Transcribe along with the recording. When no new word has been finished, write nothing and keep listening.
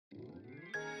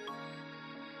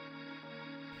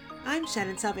I'm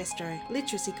Shannon Silvestro,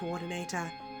 Literacy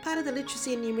Coordinator, part of the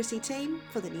Literacy and Numeracy team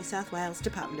for the New South Wales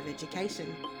Department of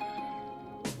Education.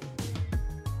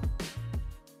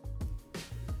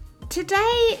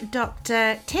 Today,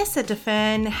 Dr. Tessa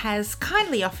DeFern has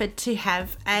kindly offered to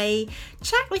have a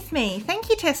chat with me. Thank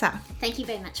you, Tessa. Thank you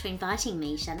very much for inviting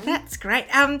me, Shannon. That's great.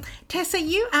 Tessa,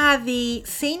 you are the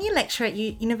Senior Lecturer at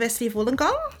University of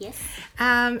Wollongong. Yes.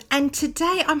 And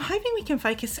today I'm hoping we can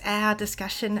focus our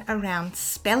discussion around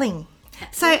spelling.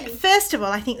 Absolutely. So first of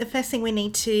all, I think the first thing we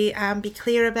need to be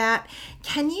clear about,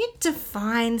 can you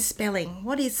define spelling?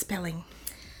 What is spelling?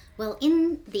 Well,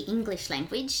 in the English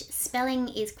language, spelling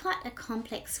is quite a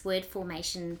complex word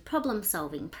formation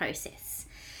problem-solving process.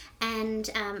 And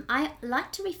I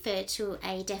like to refer to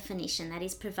a definition that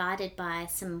is provided by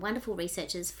some wonderful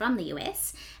researchers from the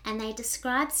US, and they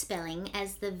describe spelling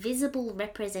as the visible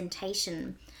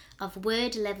representation of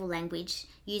word-level language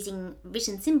using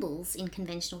written symbols in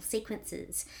conventional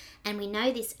sequences. And we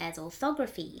know this as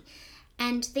orthography.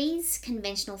 And these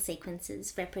conventional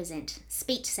sequences represent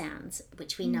speech sounds,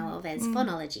 which we know of as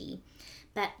phonology.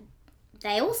 But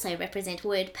they also represent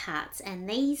word parts, and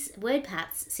these word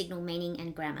parts signal meaning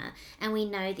and grammar, and we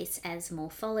know this as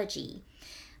morphology.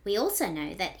 We also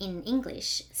know that in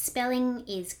English, spelling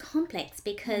is complex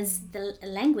because the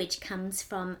language comes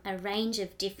from a range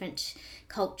of different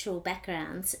cultural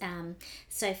backgrounds.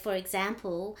 So, for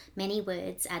example, many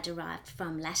words are derived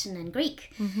from Latin and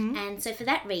Greek. And so for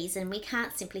that reason, we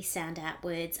can't simply sound out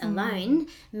words alone.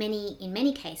 In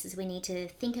many cases, we need to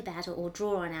think about or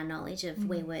draw on our knowledge of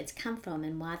where words come from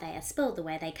and why they are spelled the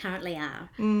way they currently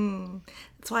are.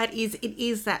 That's why it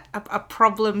is that a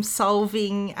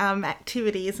problem-solving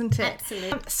activity, isn't it?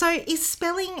 Absolutely. So is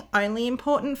spelling only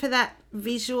important for that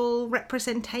visual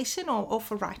representation or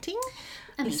for writing?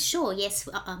 I mean, sure, yes.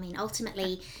 I mean,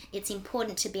 ultimately, it's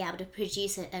important to be able to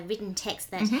produce a written text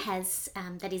that has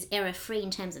that is error-free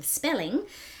in terms of spelling.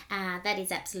 That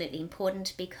is absolutely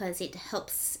important because it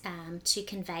helps to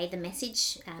convey the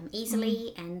message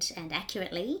easily and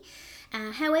accurately.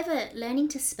 However, learning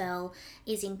to spell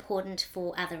is important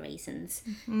for other reasons.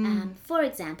 For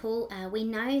example, we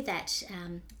know that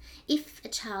if a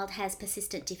child has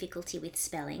persistent difficulty with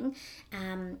spelling,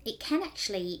 it can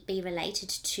actually be related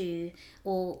to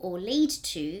or lead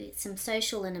to some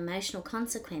social and emotional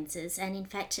consequences. And in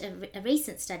fact, a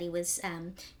recent study was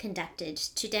conducted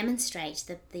to demonstrate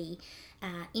that the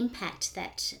impact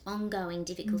that ongoing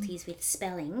difficulties with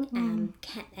spelling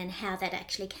can, and how that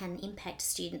actually can impact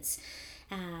students'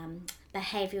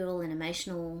 behavioural and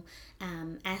emotional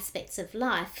aspects of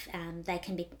life. They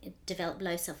can develop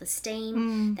low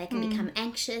self-esteem, they can become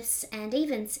anxious, and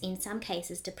even in some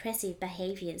cases depressive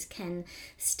behaviours can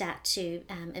start to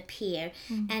appear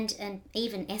and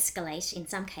even escalate in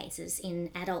some cases in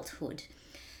adulthood.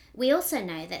 We also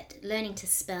know that learning to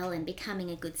spell and becoming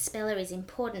a good speller is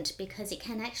important because it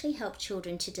can actually help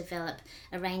children to develop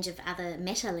a range of other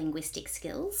meta-linguistic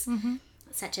skills,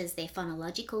 such as their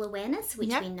phonological awareness,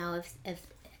 which we know of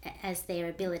as their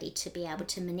ability to be able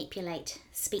to manipulate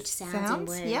speech sounds and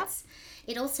words. Yep.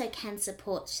 It also can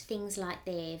support things like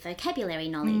their vocabulary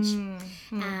knowledge.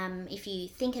 If you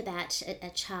think about a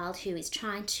child who is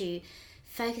trying to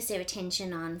focus their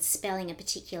attention on spelling a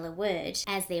particular word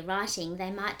as they're writing,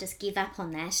 they might just give up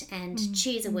on that and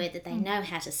choose a word that they know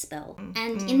how to spell.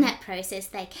 And in that process,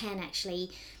 they can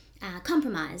actually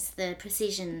compromise the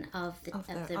precision of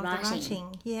the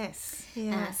writing. Yes.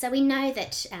 Yeah. So we know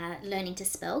that learning to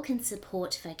spell can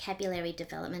support vocabulary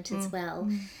development as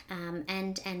well,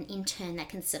 and in turn that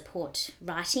can support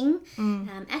writing.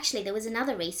 Actually, there was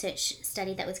another research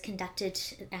study that was conducted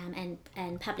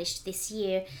and published this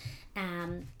year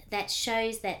that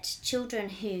shows that children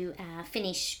who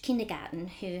finish kindergarten,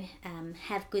 who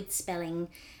have good spelling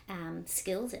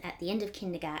skills at the end of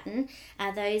kindergarten,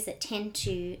 are those that tend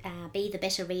to be the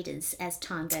better readers as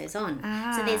time goes on.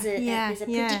 So there's a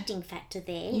predicting factor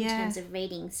there in terms of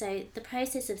reading. So the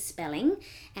process of spelling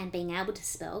and being able to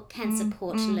spell can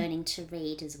support learning to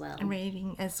read as well. And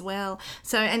reading as well.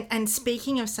 So and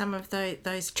speaking of some of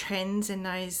those trends and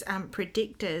those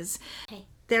predictors,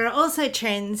 there are also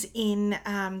trends in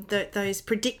those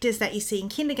predictors that you see in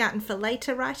kindergarten for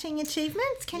later writing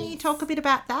achievements. Can you talk a bit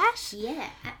about that? Yeah,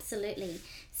 absolutely.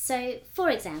 So, for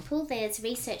example, there's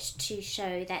research to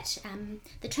show that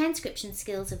the transcription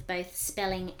skills of both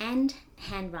spelling and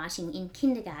handwriting in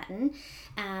kindergarten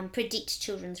predict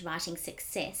children's writing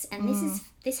success, and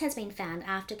this has been found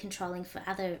after controlling for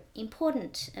other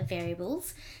important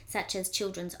variables such as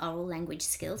children's oral language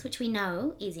skills, which we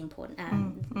know is important.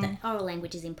 The oral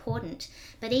language is important,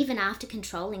 but even after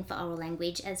controlling for oral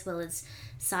language as well as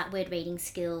sight word reading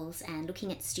skills and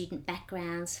looking at student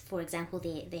backgrounds, for example,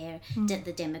 the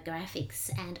demographics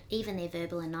and even their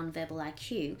verbal and non-verbal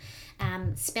IQ,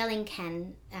 spelling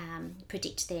can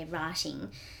predict their writing.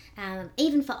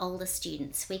 Even for older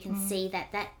students, we can see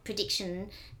that prediction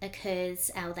occurs,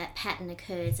 or that pattern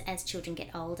occurs as children get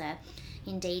older.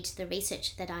 Indeed, the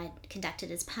research that I conducted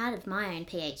as part of my own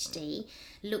PhD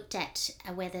looked at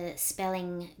whether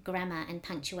spelling, grammar and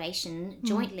punctuation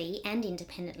jointly and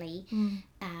independently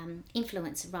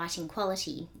influence writing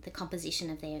quality, the composition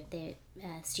of their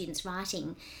students'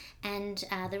 writing. And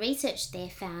the research there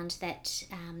found that,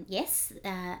 yes,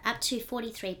 up to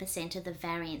 43% of the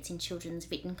variance in children's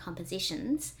written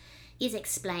compositions is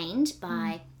explained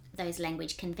by those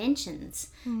language conventions,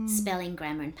 spelling,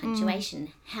 grammar and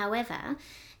punctuation. However,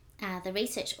 the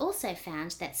research also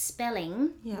found that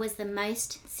spelling was the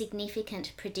most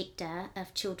significant predictor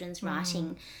of children's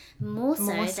writing, more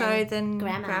so than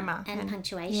grammar and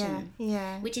punctuation,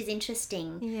 which is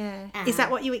interesting. Is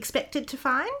that what you expected to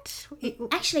find?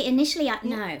 Actually, initially,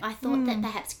 no. I thought that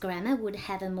perhaps grammar would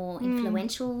have a more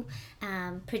influential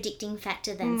predicting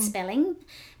factor than spelling,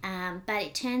 but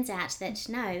it turns out that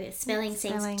no, spelling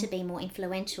seems to be more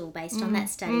influential based on that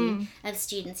study of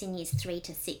students in years 3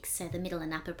 to 6, so the middle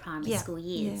and upper primary school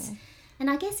years. And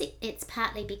I guess it's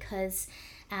partly because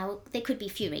there could be a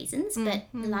few reasons, but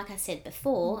like I said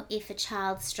before, if a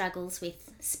child struggles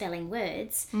with spelling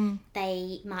words,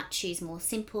 they might choose more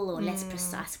simple or less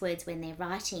precise words when they're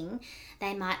writing.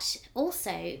 They might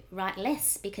also write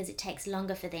less because it takes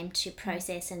longer for them to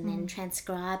process and then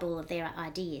transcribe all of their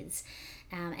ideas.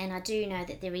 And I do know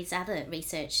that there is other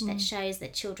research that shows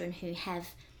that children who have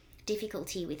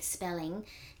difficulty with spelling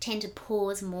tend to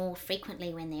pause more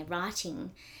frequently when they're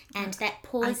writing, and that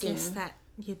pausing... I guess that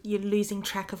you're losing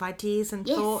track of ideas and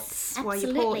thoughts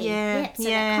absolutely. while you pause. So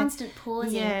that constant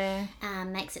pausing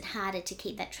makes it harder to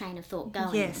keep that train of thought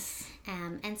going.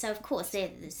 And so of course the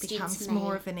students becomes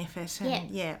more of an effort.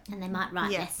 And they might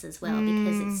write less as well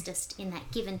because it's just in that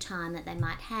given time that they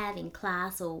might have in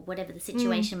class or whatever the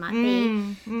situation might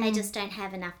be. They just don't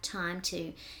have enough time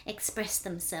to express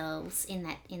themselves in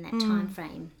that time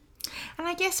frame. And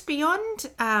I guess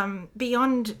beyond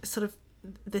sort of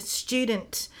the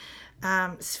student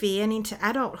sphere and into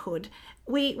adulthood,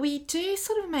 we do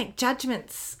sort of make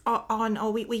judgments on,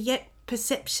 or we get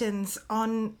perceptions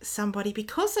on somebody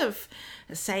because of,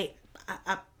 say,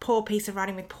 a poor piece of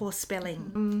writing with poor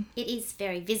spelling. It is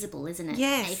very visible, isn't it?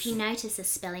 Yes. If you notice a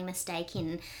spelling mistake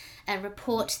in a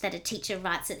report that a teacher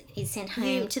writes that is sent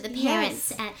home to the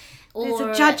parents, there's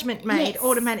a judgment made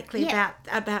automatically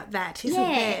about that, isn't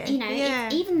there?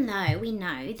 Even though we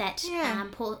know that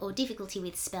poor or difficulty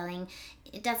with spelling,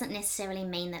 it doesn't necessarily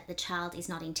mean that the child is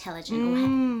not intelligent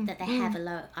or that they have a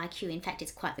low IQ. In fact,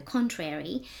 it's quite the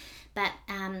contrary. But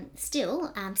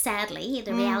still, sadly,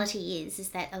 the reality is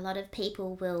that a lot of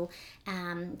people will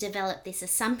develop this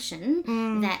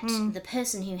assumption that the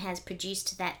person who has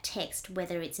produced that text,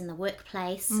 whether it's in the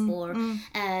workplace or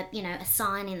a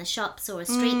sign in the shops or a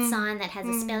street sign that has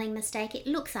a spelling mistake, it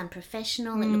looks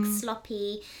unprofessional, it looks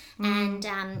sloppy, and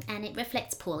it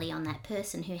reflects poorly on that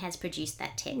person who has produced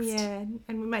that text. Yeah,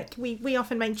 and we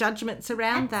often make judgments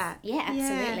around that. Yeah,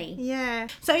 absolutely. Yeah.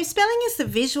 So spelling is the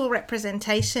visual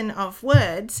representation of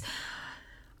words.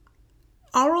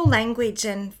 Oral language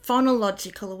and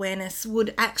phonological awareness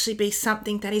would actually be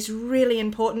something that is really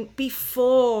important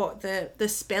before the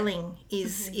spelling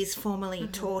is formally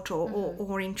taught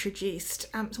or introduced.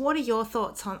 So what are your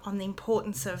thoughts on the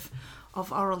importance of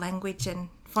oral language and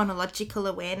phonological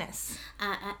awareness?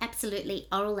 Absolutely.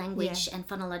 Oral language and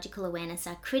phonological awareness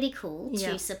are critical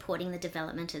to supporting the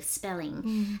development of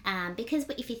spelling. Because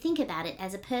if you think about it,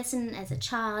 as a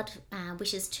child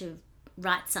wishes to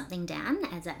write something down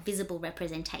as a visible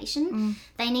representation,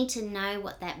 they need to know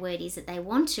what that word is that they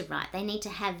want to write. They need to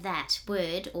have that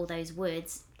word or those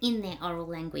words in their oral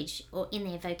language or in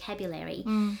their vocabulary.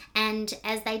 And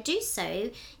as they do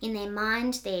so, in their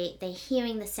mind, they're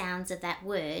hearing the sounds of that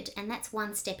word, and that's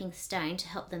one stepping stone to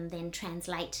help them then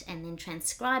translate and then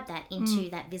transcribe that into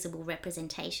that visible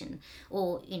representation,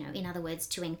 or, in other words,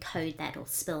 to encode that or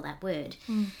spell that word.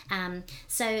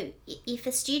 So if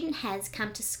a student has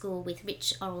come to school with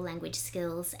rich oral language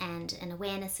skills and an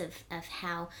awareness of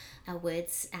how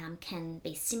words can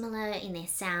be similar in their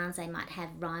sounds, they might have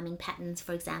rhyming patterns,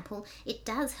 for example, example, it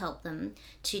does help them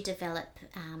to develop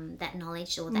that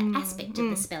knowledge or that aspect of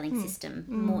the spelling system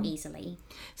more easily.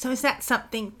 So is that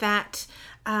something that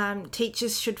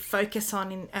teachers should focus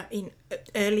on in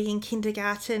early in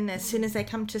kindergarten, as soon as they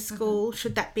come to school?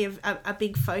 Should that be a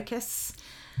big focus?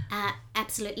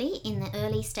 Absolutely. In the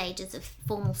early stages of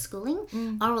formal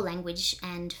schooling, oral language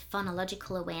and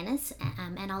phonological awareness,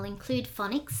 and I'll include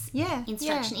phonics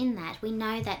instruction in that. We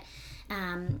know that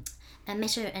a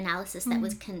meta-analysis that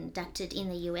was conducted in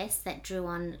the US that drew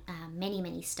on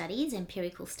many studies,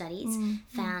 empirical studies,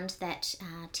 found that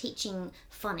teaching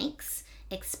phonics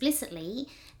explicitly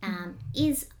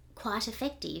is quite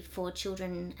effective for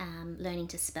children learning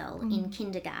to spell in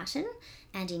kindergarten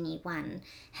and in year 1.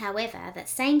 However, that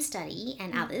same study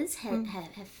and others have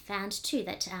found too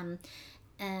that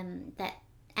that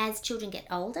as children get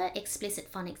older, explicit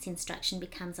phonics instruction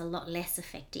becomes a lot less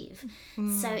effective.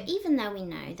 So even though we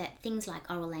know that things like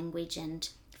oral language and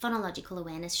phonological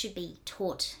awareness should be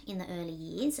taught in the early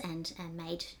years and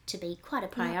made to be quite a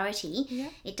priority,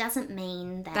 it doesn't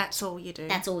mean that that's all you do.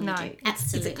 That's all you do.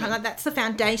 Absolutely. It's kind of like that's the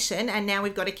foundation, and now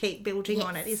we've got to keep building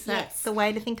on it. Is that the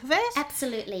way to think of it?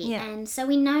 Absolutely. Yeah. And so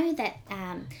we know that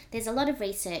there's a lot of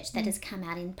research that has come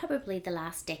out in probably the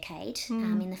last decade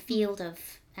in the field of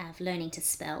learning to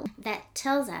spell that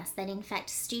tells us that in fact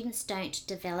students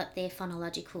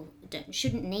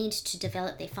shouldn't need to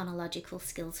develop their phonological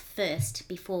skills first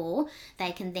before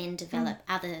they can then develop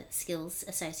other skills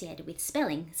associated with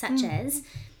spelling, such as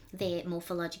their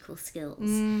morphological skills.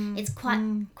 It's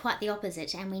quite the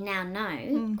opposite, and we now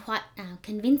know quite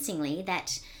convincingly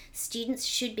that students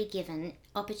should be given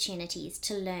opportunities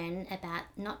to learn about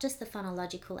not just the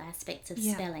phonological aspects of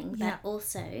spelling, but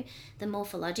also the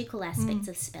morphological aspects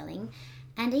of spelling,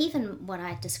 and even what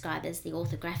I describe as the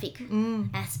orthographic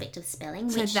aspect of spelling.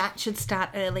 So that should start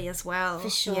early as well. For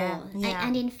sure.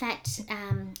 And in fact,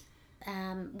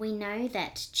 we know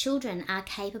that children are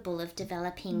capable of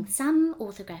developing some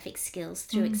orthographic skills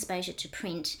through exposure to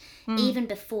print even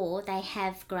before they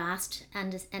have grasped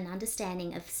an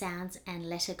understanding of sounds and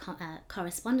letter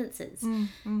correspondences.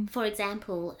 For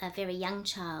example, a very young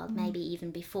child, maybe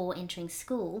even before entering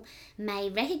school, may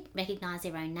recognise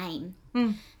their own name.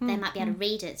 They might be able to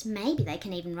read it, maybe they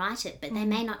can even write it, but they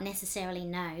may not necessarily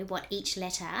know what each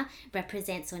letter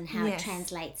represents and how it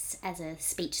translates as a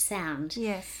speech sound.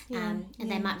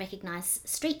 And they might recognise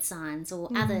street signs or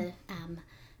other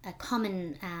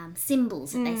common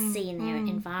symbols that they see in their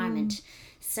environment.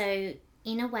 So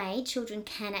in a way, children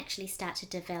can actually start to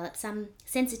develop some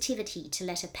sensitivity to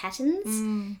letter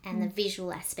patterns and the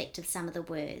visual aspect of some of the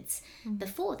words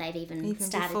before they've even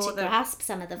started to grasp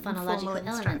some of the phonological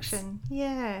elements.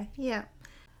 Yeah.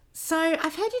 So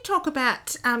I've heard you talk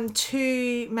about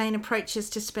 2 main approaches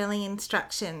to spelling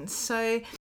instructions. So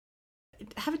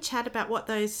have a chat about what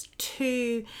those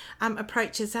 2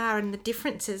 approaches are and the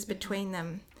differences between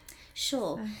them.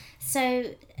 Sure. So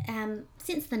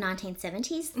since the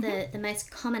 1970s, the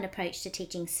most common approach to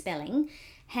teaching spelling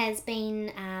has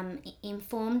been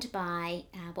informed by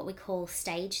what we call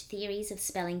stage theories of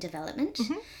spelling development,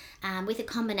 with a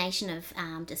combination of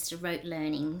just a rote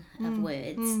learning of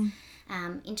words.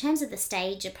 In terms of the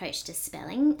stage approach to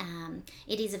spelling,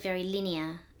 it is a very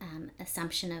linear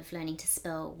assumption of learning to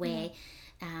spell, where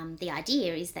the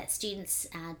idea is that students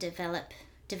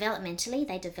developmentally,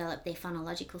 they develop their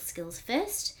phonological skills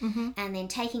first, and then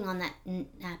taking on that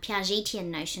Piagetian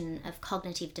notion of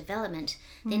cognitive development,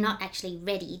 they're not actually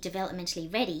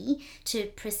developmentally ready to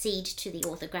proceed to the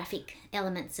orthographic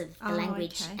elements of the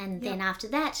language. Okay. And then after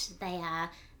that, they are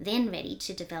then ready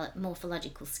to develop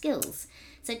morphological skills.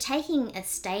 So taking a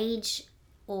stage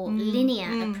or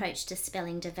linear approach to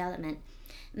spelling development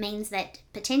means that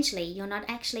potentially you're not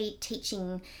actually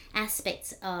teaching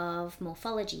aspects of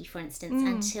morphology, for instance,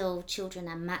 until children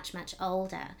are much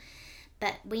older.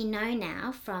 But we know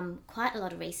now from quite a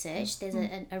lot of research, there's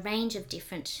a range of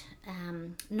different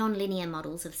non-linear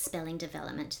models of spelling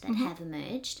development that have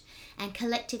emerged, and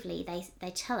collectively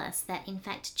they tell us that in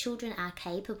fact children are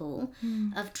capable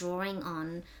of drawing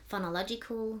on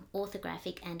phonological,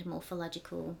 orthographic and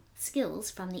morphological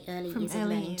skills from the early years of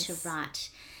learning to write.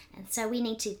 And so we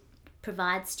need to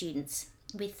provide students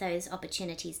with those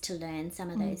opportunities to learn some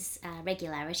of those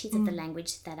regularities of the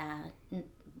language that are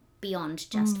beyond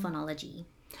just phonology.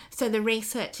 So the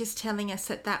research is telling us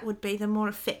that would be the more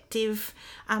effective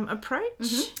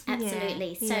approach?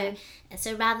 Absolutely.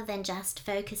 So rather than just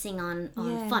focusing on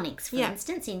phonics, for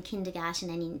instance, in kindergarten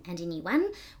and in year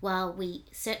 1, while we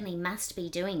certainly must be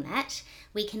doing that,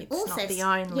 we can also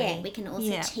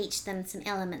teach them some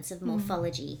elements of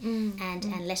morphology and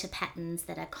letter patterns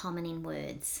that are common in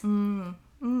words.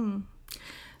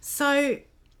 So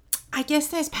I guess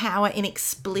there's power in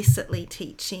explicitly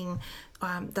teaching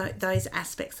those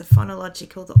aspects of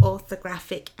phonological, the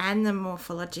orthographic and the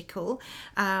morphological.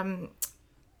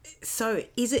 So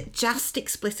is it just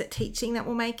explicit teaching that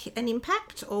will make an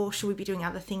impact, or should we be doing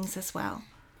other things as well?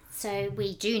 So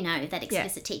we do know that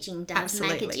explicit teaching does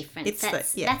make a difference.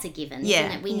 That's a given,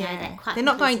 isn't it? We know that quite They're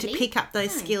not going to pick up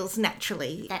those skills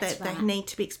naturally. That's right. They need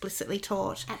to be explicitly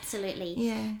taught. Absolutely.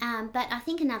 Yeah. But I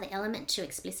think another element to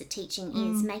explicit teaching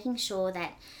is making sure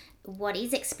that what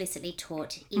is explicitly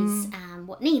taught is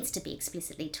what needs to be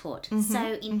explicitly taught.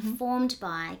 So informed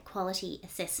by quality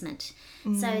assessment.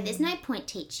 So there's no point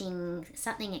teaching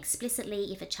something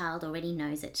explicitly if a child already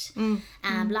knows it.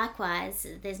 Likewise,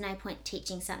 there's no point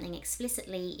teaching something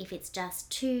explicitly if it's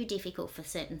just too difficult for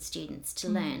certain students to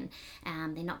learn.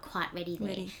 They're not quite ready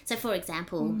there. So for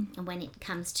example, when it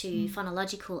comes to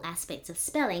phonological aspects of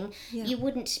spelling, you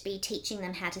wouldn't be teaching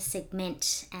them how to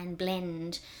segment and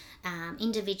blend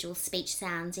individual speech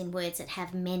sounds in words that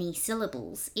have many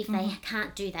syllables if they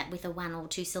can't do that with a 1 or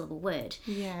 2 syllable word.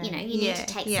 You need to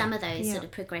take some of those sort of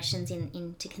progressions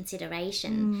into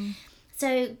consideration.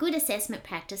 So good assessment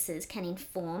practices can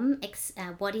inform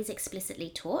what is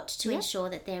explicitly taught to ensure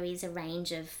that there is a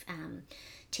range of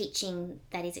teaching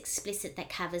that is explicit, that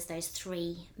covers those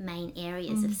 3 main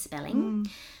areas of spelling.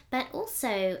 But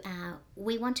also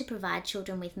we want to provide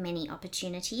children with many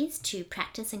opportunities to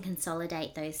practice and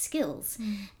consolidate those skills.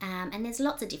 And there's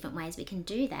lots of different ways we can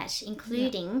do that,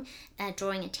 including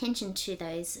drawing attention to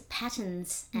those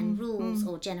patterns and rules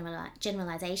or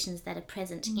generalizations that are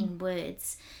present in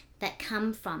words that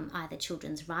come from either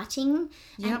children's writing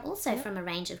and also from a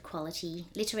range of quality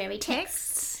literary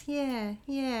texts. Yeah.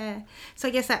 So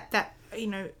I guess that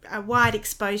a wide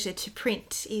exposure to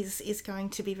print is going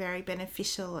to be very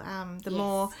beneficial. The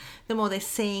more they're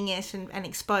seeing it and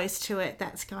exposed to it,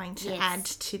 that's going to add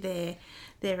to their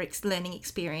learning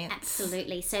experience.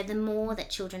 Absolutely. So the more that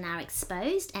children are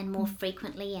exposed and more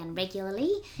frequently and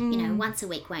regularly, once a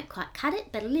week won't quite cut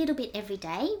it, but a little bit every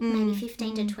day, maybe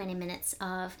 15 to 20 minutes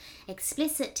of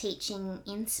explicit teaching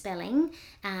in spelling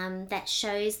that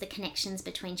shows the connections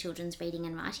between children's reading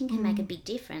and writing can make a big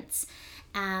difference.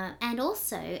 And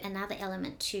also another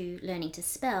element to learning to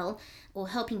spell, or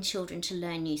helping children to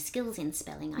learn new skills in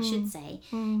spelling, I should say,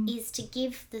 is to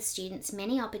give the students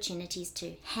many opportunities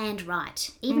to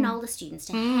handwrite, even older students,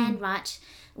 to handwrite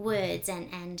words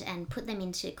and put them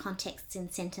into contexts in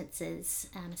sentences,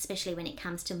 especially when it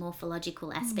comes to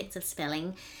morphological aspects of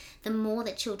spelling. The more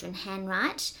that children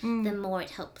handwrite, the more it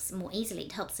helps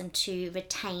them to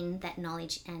retain that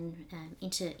knowledge and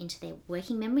into their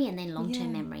working memory and then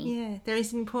long-term memory. Yeah, there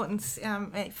is importance.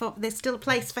 There's still a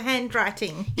place for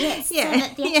handwriting. Yes, so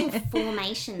that the actual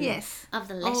formation of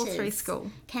the letters all through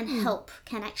school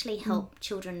can actually help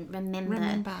children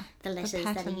remember the letters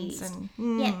that are used.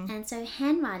 And so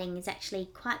handwriting is actually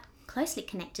quite closely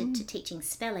connected to teaching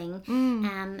spelling,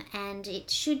 and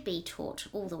it should be taught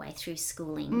all the way through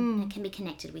schooling. It can be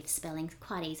connected with spelling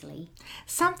quite easily.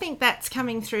 Something that's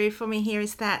coming through for me here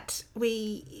is that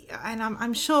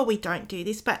I'm sure we don't do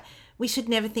this, but we should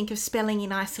never think of spelling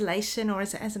in isolation or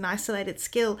as an isolated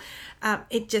skill.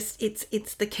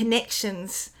 It's the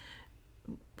connections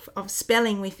of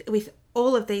spelling with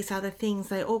all of these other things.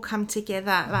 They all come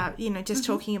together.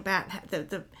 Talking about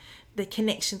the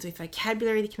connections with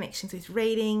vocabulary, the connections with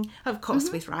reading, of course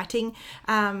with writing.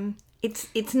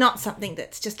 It's not something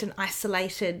that's just an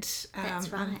isolated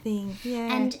thing.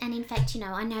 Yeah. And in fact,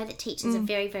 I know that teachers are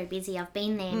very, very busy. I've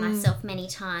been there myself many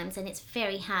times, and it's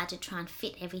very hard to try and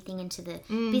fit everything into the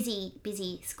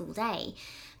busy school day.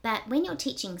 But when you're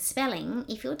teaching spelling,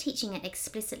 if you're teaching it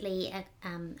explicitly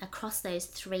across those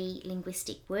 3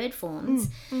 linguistic word forms,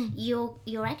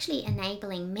 you're actually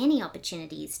enabling many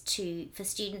opportunities for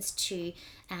students to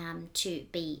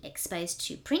be exposed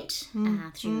to print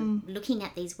through looking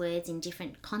at these words in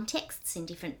different contexts, in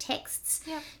different texts,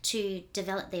 to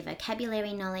develop their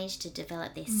vocabulary knowledge, to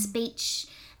develop their speech,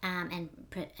 and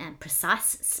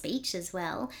precise speech as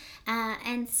well.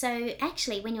 And so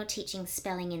actually when you're teaching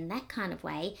spelling in that kind of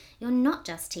way, you're not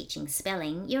just teaching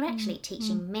spelling, you're actually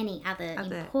teaching many other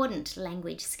important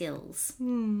language skills.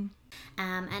 And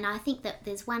I think that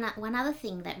there's one other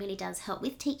thing that really does help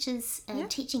with teachers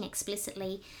teaching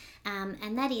explicitly,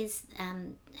 and that is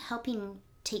helping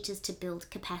teachers to build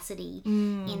capacity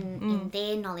in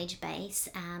their knowledge base,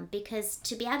 because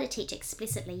to be able to teach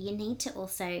explicitly, you need to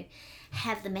also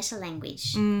have the meta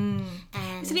language. And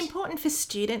is it important for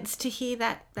students to hear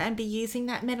that and be using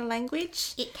that meta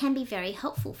language? It can be very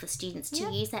helpful for students to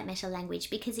use that meta language,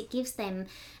 because it gives them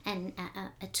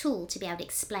a tool to be able to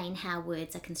explain how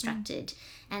words are constructed.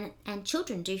 And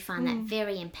children do find that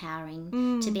very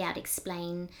empowering, to be able to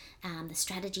explain the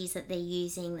strategies that they're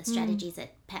using, the strategies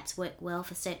that perhaps work well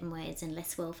for certain words and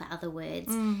less well for other words.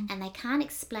 And they can't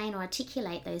explain or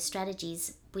articulate those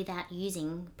strategies without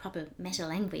using proper meta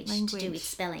language to do with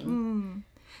spelling.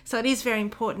 So it is very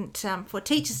important for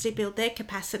teachers to build their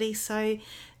capacity so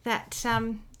that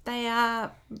they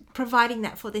are providing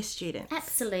that for their students.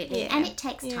 Absolutely. And it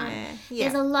takes time. Yeah.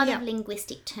 There's a lot of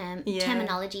linguistic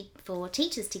terminology for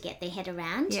teachers to get their head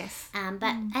around. Yes.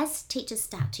 But as teachers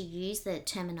start to use the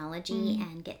terminology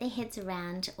and get their heads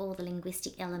around all the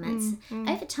linguistic elements,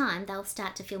 over time they'll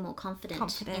start to feel more confident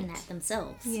in that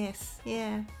themselves. Yes,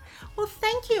 yeah. Well,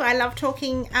 thank you. I love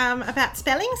talking about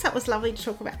spelling, so it was lovely to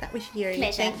talk about that with you.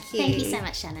 Pleasure. Thank you. Thank you so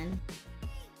much, Shannon.